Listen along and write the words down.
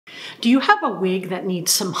Do you have a wig that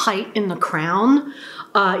needs some height in the crown?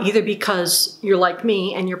 Either because you're like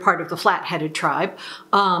me and you're part of the flat-headed tribe,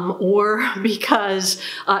 or because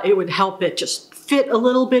it would help it just fit a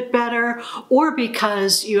little bit better, or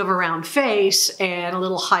because you have a round face and a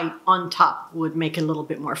little height on top would make it a little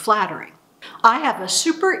bit more flattering. I have a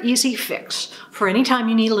super easy fix for any time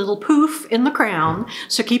you need a little poof in the crown,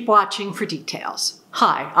 so keep watching for details.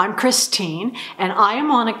 Hi, I'm Christine, and I am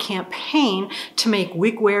on a campaign to make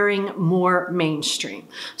wig wearing more mainstream,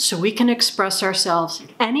 so we can express ourselves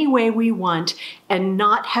any way we want and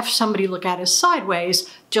not have somebody look at us sideways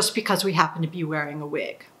just because we happen to be wearing a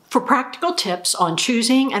wig. For practical tips on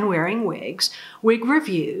choosing and wearing wigs, wig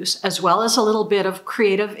reviews, as well as a little bit of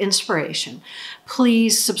creative inspiration,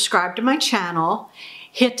 please subscribe to my channel,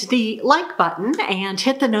 hit the like button, and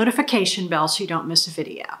hit the notification bell so you don't miss a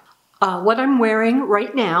video. What I'm wearing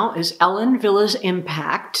right now is Ellen Villa's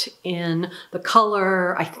Impact in the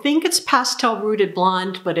color, I think it's pastel rooted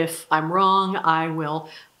blonde, but if I'm wrong, I will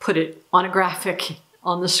put it on a graphic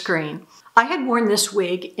on the screen. I had worn this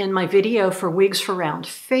wig in my video for wigs for round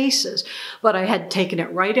faces, but I had taken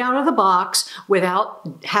it right out of the box without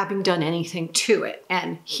having done anything to it.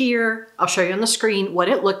 And here, I'll show you on the screen what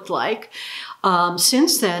it looked like.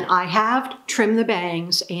 Since then, I have trimmed the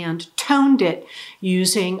bangs and toned it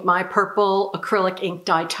using my purple acrylic ink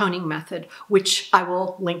dye toning method, which I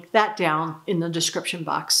will link that down in the description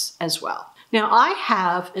box as well. Now, I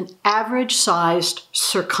have an average sized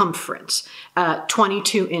circumference,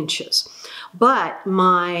 22 inches, but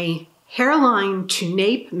my hairline to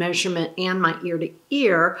nape measurement and my ear to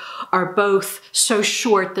ear are both so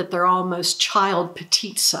short that they're almost child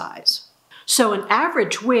petite size. So an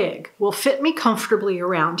average wig will fit me comfortably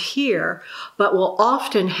around here, but will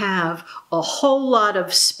often have a whole lot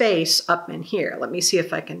of space up in here. Let me see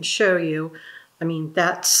if I can show you. I mean,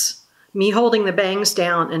 that's me holding the bangs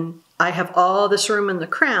down, and I have all this room in the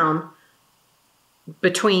crown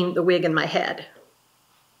between the wig and my head.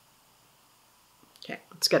 Okay,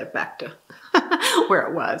 let's get it back to where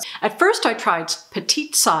it was. At first I tried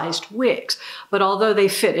petite-sized wigs, but although they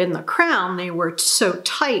fit in the crown, they were so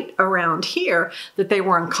tight around here that they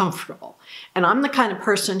were uncomfortable. And I'm the kind of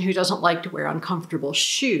person who doesn't like to wear uncomfortable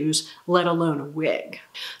shoes, let alone a wig.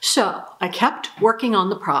 So I kept working on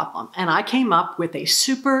the problem, and I came up with a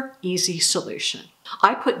super easy solution.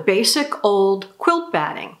 I put basic old quilt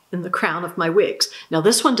batting in the crown of my wigs. Now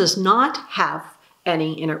this one does not have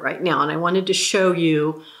any in it right now, and I wanted to show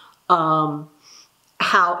you how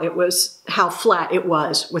flat it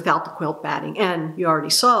was without the quilt batting, and you already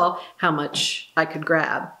saw how much I could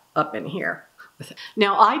grab up in here with it.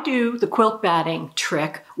 Now I do the quilt batting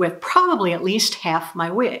trick with probably at least half my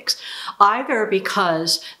wigs, either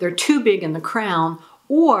because they're too big in the crown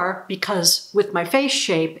or because with my face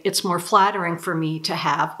shape, it's more flattering for me to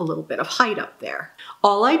have a little bit of height up there.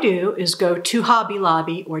 All I do is go to Hobby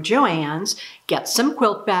Lobby or Joann's, get some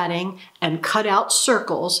quilt batting, and cut out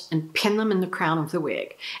circles and pin them in the crown of the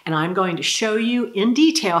wig. And I'm going to show you in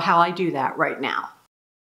detail how I do that right now.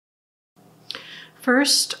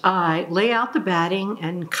 First, I lay out the batting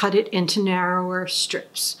and cut it into narrower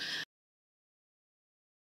strips.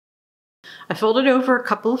 I fold it over a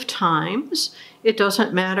couple of times. It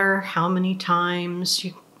doesn't matter how many times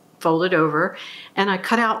you fold it over, and I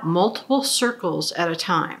cut out multiple circles at a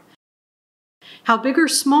time. How big or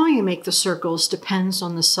small you make the circles depends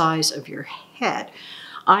on the size of your head.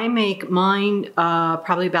 I make mine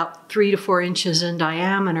probably about 3 to 4 inches in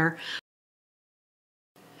diameter,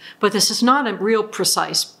 but this is not a real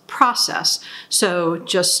precise process, so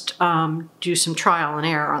just do some trial and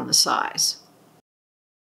error on the size.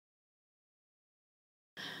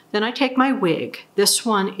 Then I take my wig. This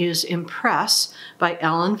one is Impress by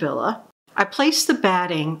Ellen Villa. I place the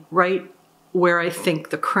batting right where I think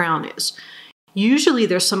the crown is. Usually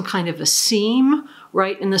there's some kind of a seam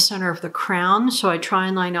right in the center of the crown, so I try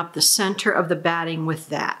and line up the center of the batting with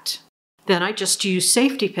that. Then I just use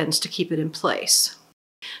safety pins to keep it in place.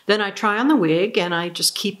 Then I try on the wig and I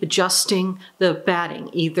just keep adjusting the batting,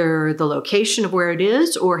 either the location of where it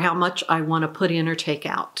is or how much I want to put in or take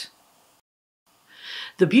out.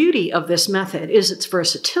 The beauty of this method is its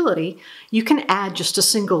versatility. You can add just a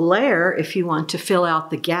single layer if you want to fill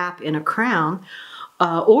out the gap in a crown,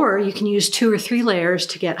 or you can use 2 or 3 layers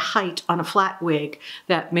to get height on a flat wig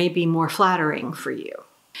that may be more flattering for you.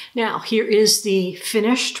 Now, here is the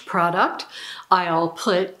finished product. I'll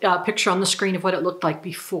put a picture on the screen of what it looked like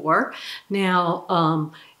before.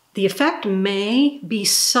 Now, the effect may be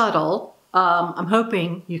subtle. I'm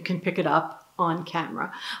hoping you can pick it up on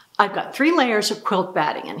camera. I've got 3 layers of quilt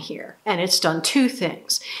batting in here, and it's done 2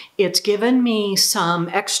 things. It's given me some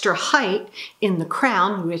extra height in the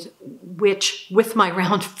crown, which with my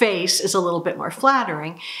round face is a little bit more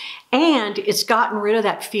flattering, and it's gotten rid of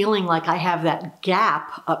that feeling like I have that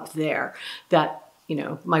gap up there, that, you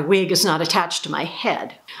know, my wig is not attached to my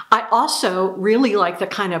head. I also really like the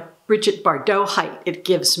kind of Brigitte Bardot height it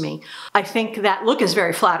gives me. I think that look is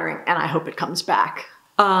very flattering, and I hope it comes back.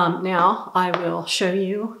 Now I will show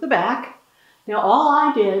you the back. Now all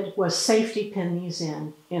I did was safety pin these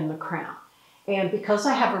in the crown. And because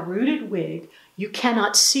I have a rooted wig, you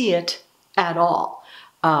cannot see it at all.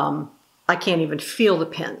 I can't even feel the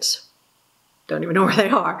pins. Don't even know where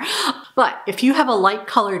they are. But if you have a light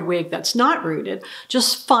colored wig that's not rooted,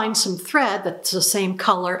 just find some thread that's the same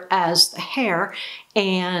color as the hair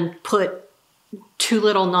and put 2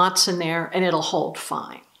 little knots in there and it'll hold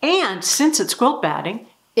fine. And since it's quilt batting,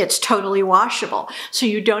 it's totally washable. So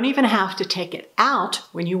you don't even have to take it out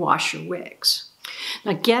when you wash your wigs.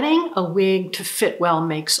 Now, getting a wig to fit well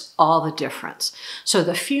makes all the difference. So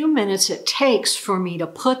the few minutes it takes for me to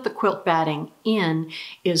put the quilt batting in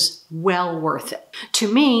is well worth it.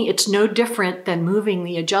 To me, it's no different than moving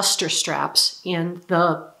the adjuster straps in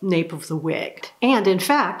the nape of the wig. And in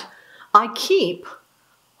fact, I keep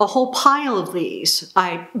a whole pile of these.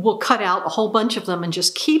 I will cut out a whole bunch of them and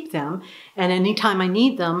just keep them. And anytime I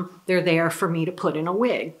need them, they're there for me to put in a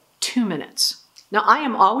wig. 2 minutes. Now, I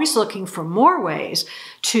am always looking for more ways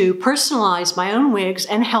to personalize my own wigs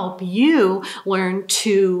and help you learn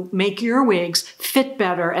to make your wigs fit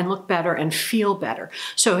better and look better and feel better.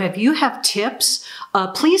 So if you have tips,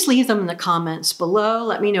 please leave them in the comments below.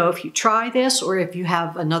 Let me know if you try this or if you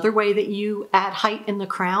have another way that you add height in the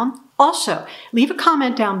crown. Also, leave a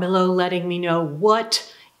comment down below letting me know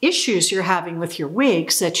what issues you're having with your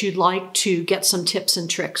wigs that you'd like to get some tips and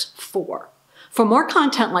tricks for. For more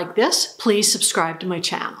content like this, please subscribe to my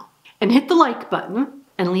channel. And hit the like button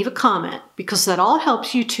and leave a comment because that all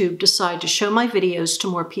helps YouTube decide to show my videos to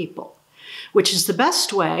more people, which is the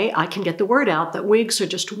best way I can get the word out that wigs are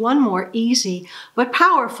just one more easy but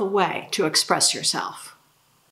powerful way to express yourself.